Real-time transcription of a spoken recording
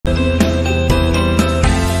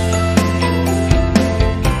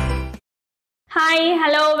Hi,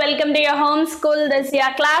 hello, welcome to your home school. This is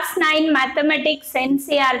your class 9 mathematics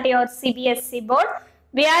NCERT or CBSE board.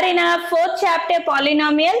 We are in our 4th chapter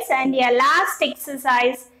polynomials and your last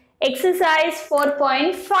exercise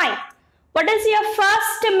 4.5. What is your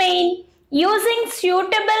first main? Using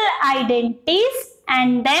suitable identities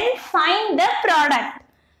and then find the product.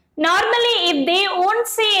 Normally, if they won't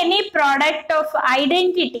say any product of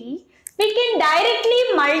identity, we can directly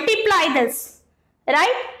multiply this,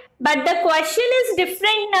 right? But the question is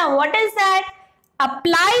different now. What is that?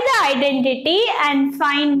 Apply the identity and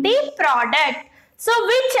find the product. So,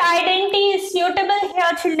 which identity is suitable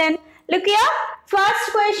here, children? Look here.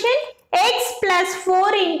 First question, x plus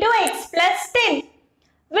 4 into x plus 10.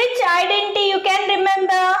 Which identity you can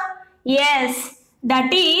remember? Yes,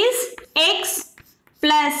 that is x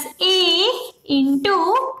plus a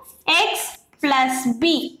into x plus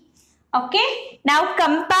b. Okay, now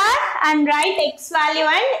compare and write x value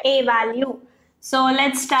and a value. So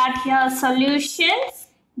let's start here. Solution.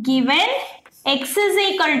 Given x is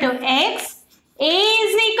equal to x, a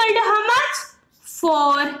is equal to how much?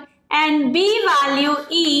 4 and b value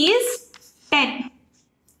is 10.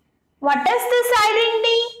 What is this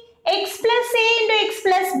identity? X plus a into x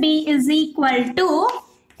plus b is equal to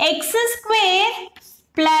x square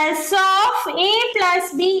plus of a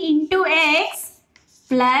plus b into x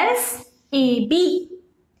plus AB.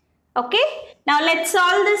 Okay, now let's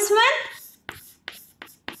solve this one.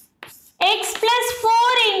 X plus 4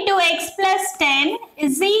 into x plus 10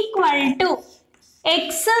 is equal to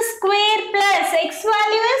x square plus x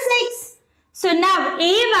value is x. So now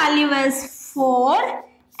A value is 4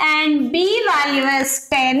 and B value is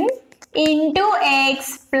 10 into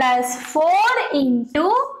x plus 4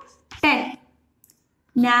 into 10.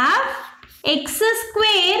 Now x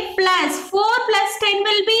square plus 4 plus 10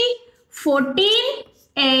 will be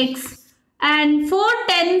 14x and 4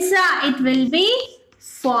 tens it will be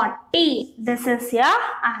 40. This is your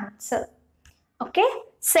answer. Okay.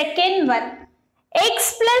 Second one.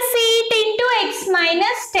 X plus 8 into x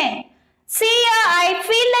minus 10. See here, I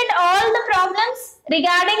feel that all the problems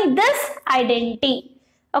regarding this identity.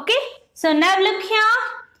 Okay. So now look here.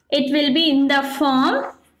 It will be in the form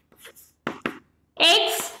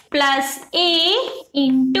x plus a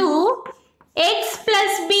into x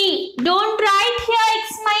plus b. Don't write here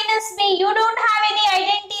x minus b. You don't have any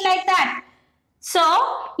identity like that. So,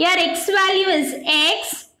 your x value is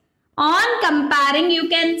x. On comparing, you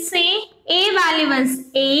can say a value is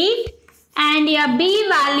 8 and your b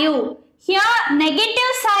value. Here,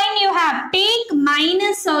 negative sign you have. Take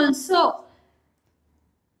minus also.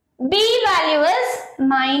 B value is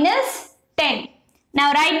minus 10.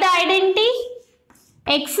 Now, write the identity.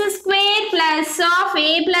 X square plus of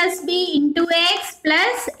a plus b into x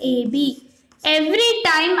plus ab. Every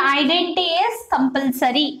time identity is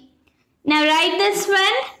compulsory. Now write this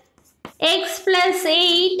one. X plus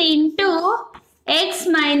 8 into x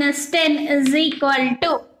minus 10 is equal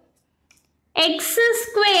to x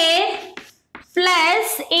square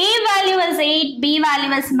plus a value is 8, b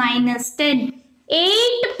value is minus 10.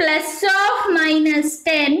 8 plus of minus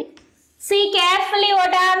 10. See carefully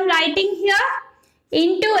what I am writing here.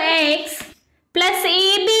 Into x plus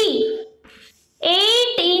AB. 8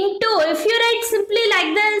 into, if you write simply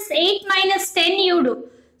like this, 8 minus 10 you do.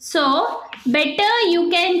 So, better you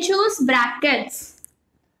can choose brackets.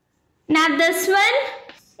 Now this one,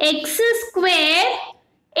 x square,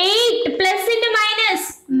 8 plus into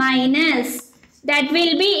minus, minus. That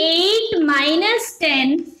will be 8 minus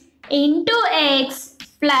 10 into x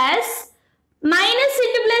plus minus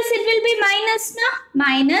into plus, it will be minus, no?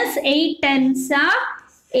 Minus 8 tens are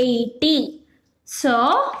 80.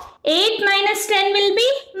 So, 8 minus 10 will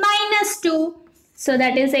be minus 2. So,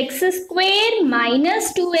 that is x square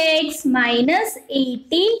minus 2x minus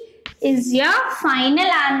 80 is your final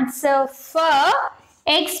answer for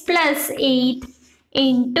x plus 8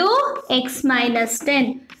 into x minus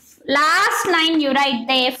 10. Last line you write,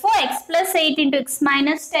 therefore, x plus 8 into x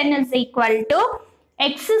minus 10 is equal to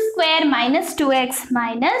x square minus 2x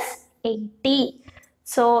minus 80.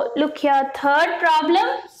 So, look here, third problem.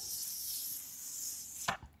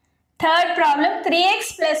 Third problem,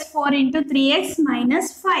 3x plus 4 into 3x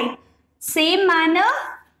minus 5. Same manner,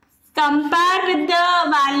 compare with the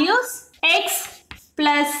values x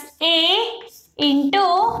plus a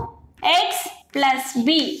into x plus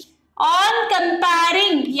b. On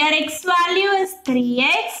comparing, your x value is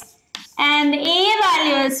 3x and a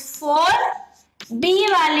value is 4. B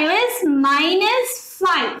value is minus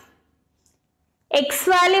 5. X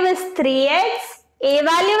value is 3x, A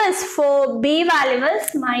value is 4, B value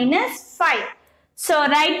is minus 5. So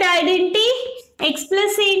write the identity. X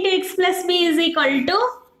plus A into X plus B is equal to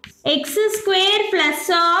x square plus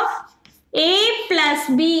of a plus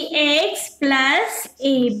bx plus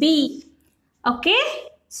ab. Okay,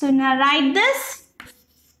 so now write this.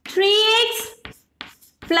 3x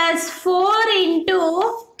plus 4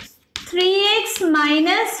 into 3x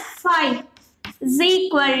minus 5 is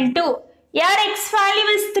equal to, your x value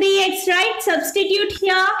is 3x, right? Substitute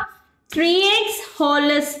here 3x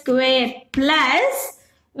whole square plus,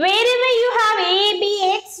 wherever you have a,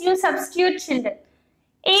 b, x, you substitute, children.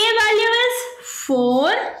 A value is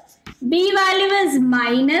 4, b value is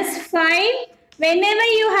minus 5. Whenever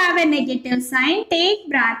you have a negative sign, take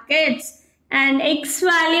brackets, and x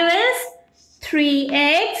value is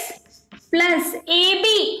 3x plus ab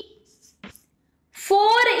 4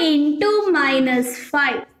 into minus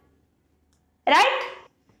 5, right?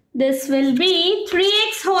 This will be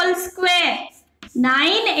 3x whole square,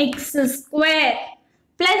 9x square,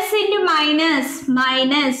 plus into minus,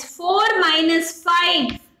 minus 4 minus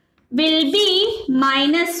 5 will be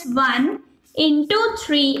minus 1 into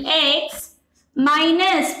 3x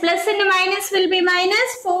minus, plus into minus will be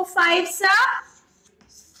minus, 4 5s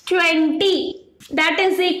are 20. That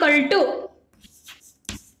is equal to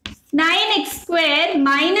 9x square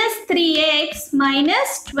minus 3x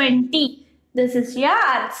minus 20. This is your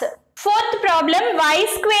answer. Fourth problem, y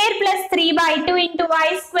square plus 3 by 2 into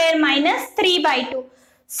y square minus 3 by 2.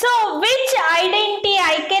 So, which identity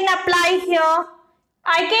I can apply here?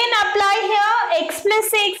 I can apply here x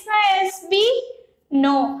plus x minus b.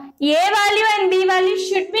 No, a value and b value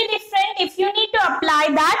should be different if you need to apply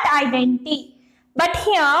that identity. But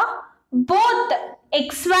here, both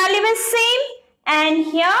x value is same and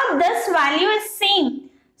here this value is same.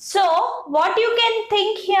 So, what you can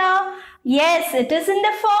think here? Yes, it is in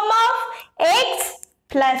the form of x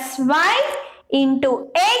plus y into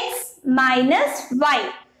x minus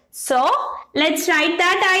y. So, let's write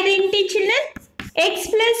that identity, children. X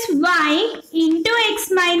plus y into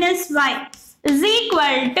x minus y is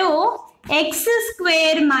equal to x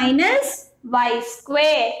square minus y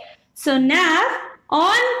square. So, now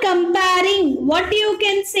on comparing, what you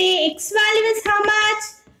can say, x value is how much?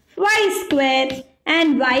 Y square,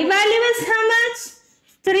 and y value is how much?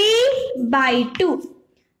 3 by 2,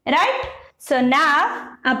 right? So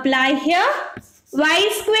now apply here, y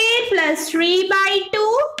square plus 3 by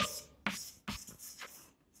 2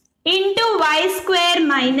 into y square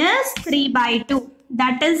minus 3 by 2.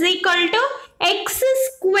 That is equal to x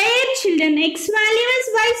square, children. X value is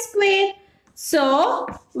y square. So,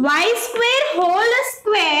 y square whole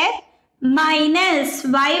square minus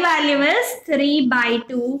y value is 3 by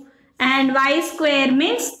 2 and y square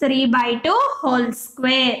means 3 by 2 whole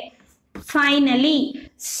square.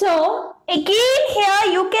 Finally, so again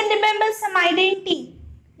here you can remember some identity.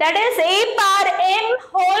 That is a power m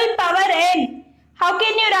whole power n. How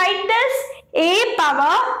can you write this? A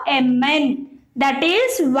power mn. That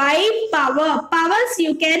is y power. Powers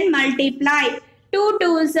you can multiply. 2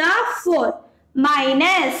 2s are 4.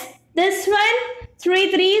 Minus this one,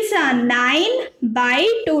 3 3s are 9 by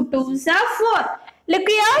 2 2s are 4. Look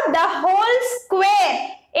here, the whole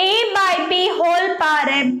square, a by b whole power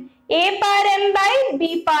m. A power m by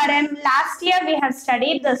b power m. Last year we have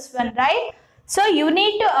studied this one, right? So you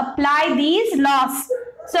need to apply these laws.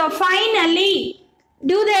 So finally,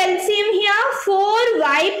 do the LCM here.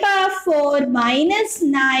 4y power 4 minus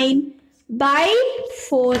 9 by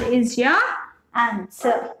 4 is your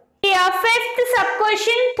answer. Here, fifth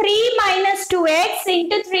sub-question, 3 minus 2x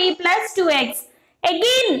into 3 plus 2x.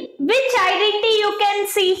 Again, which identity you can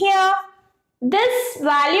see here? This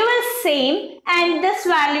value is same and this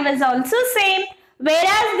value is also same,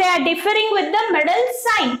 whereas they are differing with the middle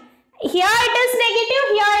sign. Here it is negative,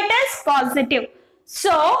 here it is positive.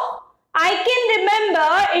 So, I can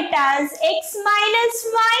remember it as x minus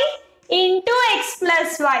y into x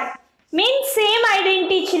plus y. Means same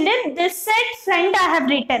identity, children. This set front I have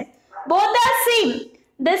written. Both are same.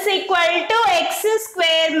 This equal to x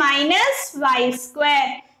square minus y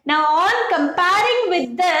square. Now on comparing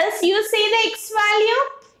with this, you see the x value.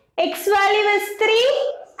 X value is 3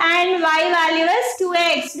 and y value is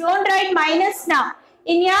 2x. Don't write minus now.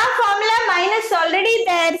 In your formula, minus already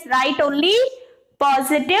there. Write only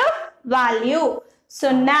positive value.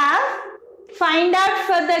 So now find out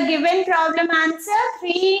for the given problem answer.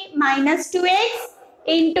 3 minus 2x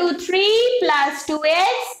into 3 plus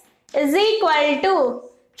 2x is equal to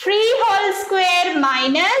 3 whole square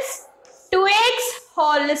minus 2x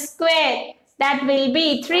whole square. That will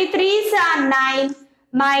be 3 3s are 9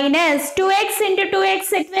 minus 2x into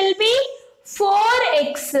 2x, it will be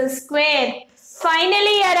 4x square.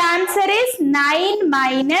 Finally, your answer is 9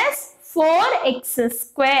 minus 4x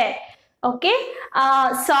square. Okay,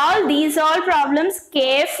 solve these all problems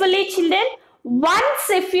carefully, children. Once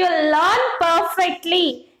if you learn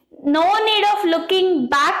perfectly, no need of looking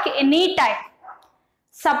back any time.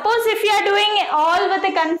 Suppose if you are doing all with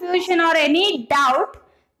a confusion or any doubt,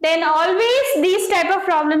 then always these type of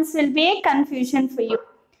problems will be a confusion for you.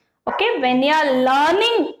 Okay, when you are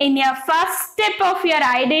learning in your first step of your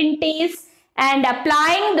identities and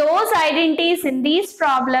applying those identities in these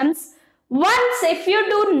problems, once if you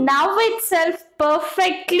do now itself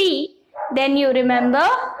perfectly, then you remember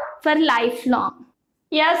for lifelong.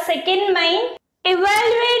 Your second main,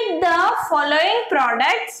 evaluate the following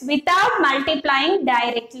products without multiplying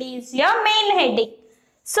directly is your main heading.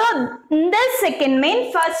 So in the second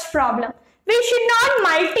main, first problem, we should not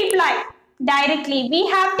multiply directly. We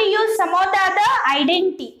have to use some of the other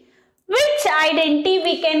identity. Which identity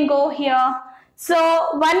we can go here?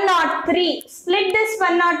 So 103. Split this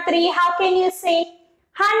 103. How can you say?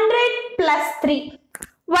 100 plus 3.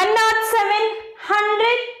 107.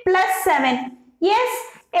 100 plus 7.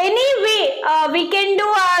 Yes. Anyway, we can do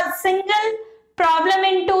a single problem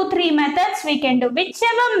in 2-3 methods we can do.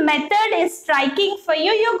 Whichever method is striking for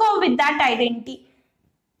you, you go with that identity.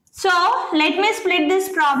 So let me split this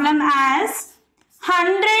problem as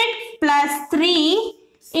 100 plus 3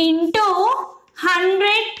 into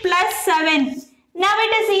 100 plus 7. Now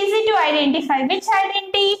it is easy to identify. Which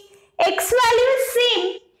identity? X value is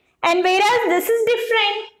same, and whereas this is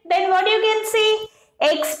different, then what you can say?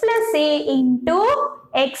 X plus A into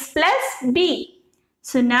X plus B.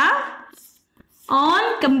 So now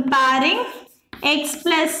on comparing X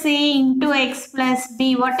plus A into X plus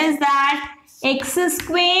B, what is that? X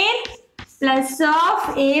square plus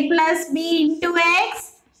of A plus B into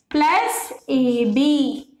X plus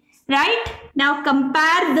AB. Right? Now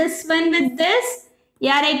compare this one with this.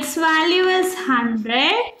 Your X value is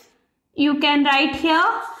 100. You can write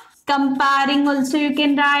here. Comparing also you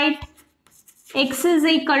can write X is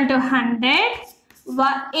equal to 100.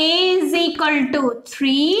 A is equal to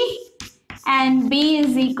 3 and B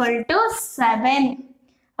is equal to 7.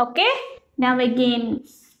 Okay. Now again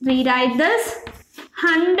rewrite this.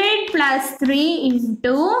 100 plus 3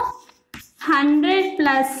 into 100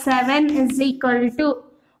 plus 7 is equal to,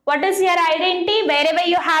 what is your identity? Wherever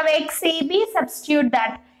you have X, A, B, substitute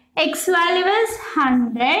that. X value is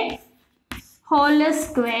 100 whole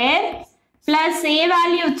square plus A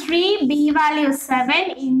value 3, B value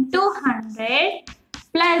 7 into 100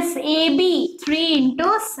 plus AB 3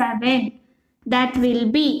 into 7. That will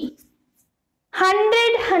be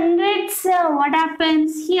 100, so what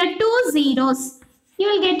happens? Here 2 zeros. You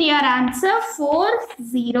will get your answer 4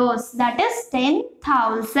 zeros. That is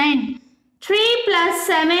 10,000. 3 plus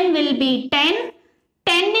 7 will be 10.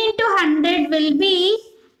 10 into 100 will be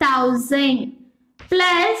 1000.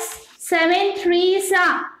 Plus 7 threes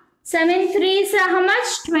are how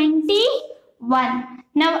much? 21.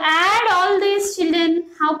 Now add all these children.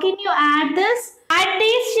 How can you add this? Add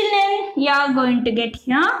these children. You are going to get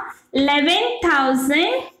here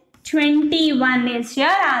 11,021 is your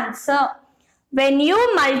answer. When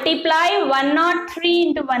you multiply 103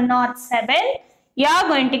 into 107, you are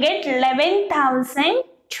going to get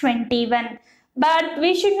 11,021. But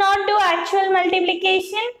we should not do actual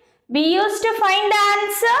multiplication. We used to find the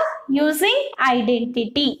answer using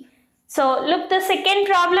identity. So look the second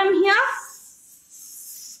problem here.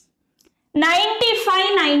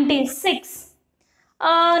 95, 96.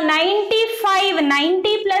 95,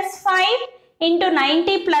 90 plus 5 into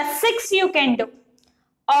 90 plus 6 you can do.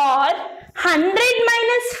 Or 100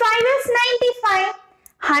 minus 5 is 95.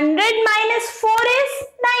 100 minus 4 is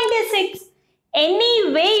 96.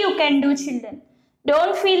 Any way you can do, children.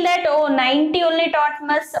 Don't feel that, oh, 90 only taught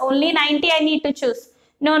us, only 90 I need to choose.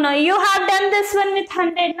 No, you have done this one with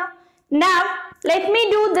 100 now. Now, let me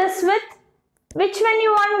do this with, which one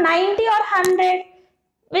you want, 90 or 100?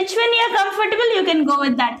 Which one you are comfortable, you can go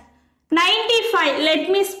with that. 95, let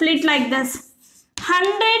me split like this.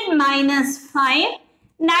 100 minus 5,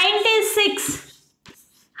 96.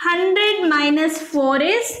 100 minus 4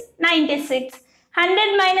 is 96.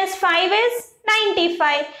 100 minus 5 is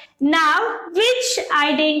 95. Now, which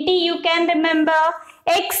identity you can remember?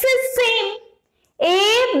 X is same.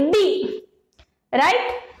 A, B.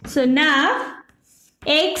 Right? So now,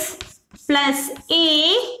 X plus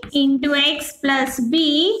A into X plus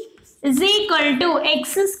B is equal to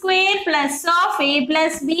X square plus of A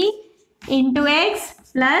plus B into X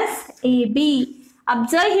plus AB.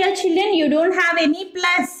 Observe here, children, you don't have any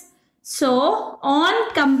plus. So, on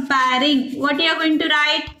comparing, what you are going to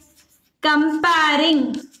write?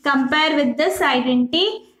 Comparing. Compare with this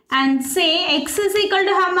identity and say X is equal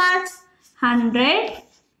to how much? 100.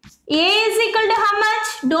 A is equal to how much?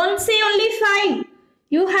 Don't say only 5.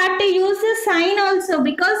 You have to use the sign also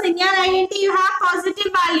because in your identity you have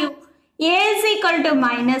positive value. A is equal to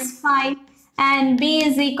minus 5 and B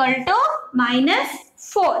is equal to minus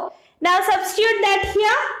 4. Now substitute that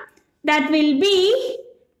here. That will be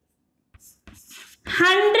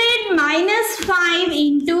 100 minus 5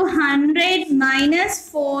 into 100 minus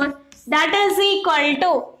 4. That is equal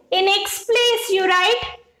to, in x place you write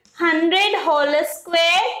 100 whole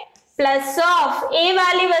square plus of A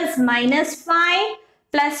value was minus 5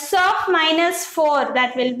 plus of minus 4,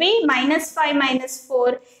 that will be minus 5 minus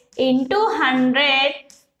 4 into 100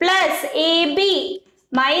 plus AB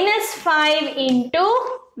minus 5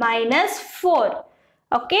 into minus 4.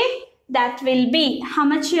 Okay, that will be, how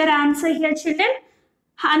much your answer here children?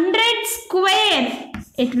 100 square,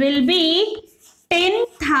 it will be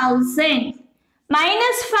 10,000.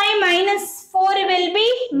 Minus 5 minus 4 will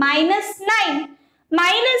be minus 9.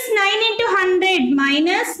 Minus 9 into 100,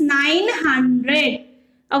 minus 900.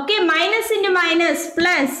 Okay, minus into minus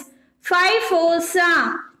plus 5 4s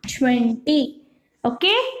are 20.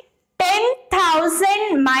 Okay,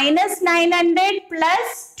 10,000 minus 900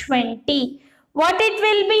 plus 20. What it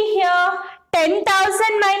will be here?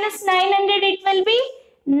 10,000 minus 900, it will be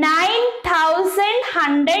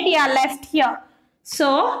 9,100 yeah, left here.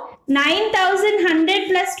 So 9,100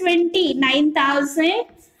 plus 20,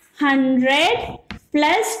 9,100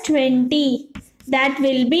 plus 20, that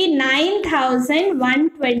will be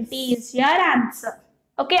 9,120 is your answer.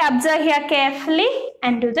 Okay, observe here carefully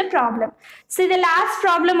and do the problem. See the last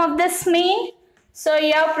problem of this main. So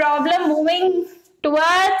your problem moving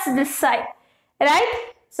towards this side,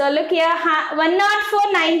 right? So look here,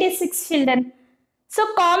 104, 96 children. So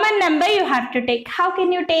common number you have to take. How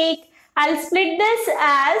can you take? I'll split this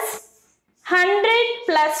as 100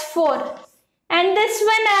 plus 4 and this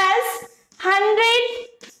one as 100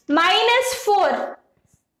 minus 4.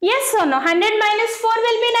 Yes or no? 100 minus 4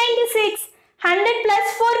 will be 96. 100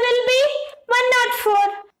 plus 4 will be 104.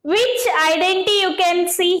 Which identity you can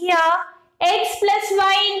see here? X plus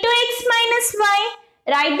y into x minus y.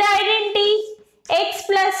 Write the identity. X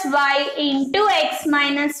plus y into x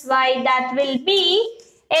minus y, that will be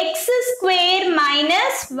x square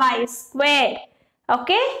minus y square.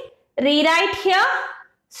 Okay, rewrite here.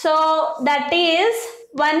 So that is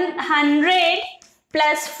 100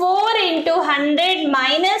 plus 4 into 100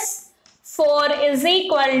 minus 4 is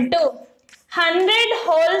equal to 100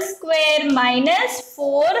 whole square minus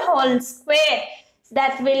 4 whole square.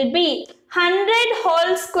 That will be 100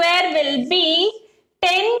 whole square will be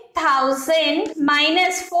 10,000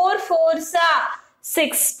 minus 4 4s are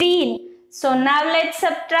 16. So now let's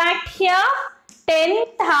subtract here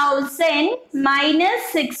 10,000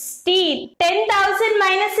 minus 16. 10,000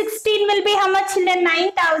 minus 16 will be how much children?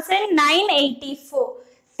 9,984.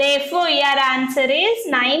 Therefore your answer is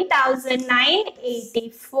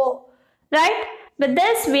 9,984. Right? With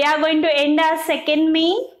this we are going to end our second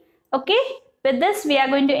main. Okay? With this we are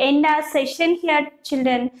going to end our session here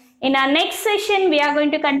children. In our next session, we are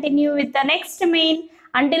going to continue with the next main.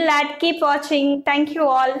 Until that, keep watching. Thank you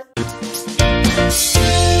all.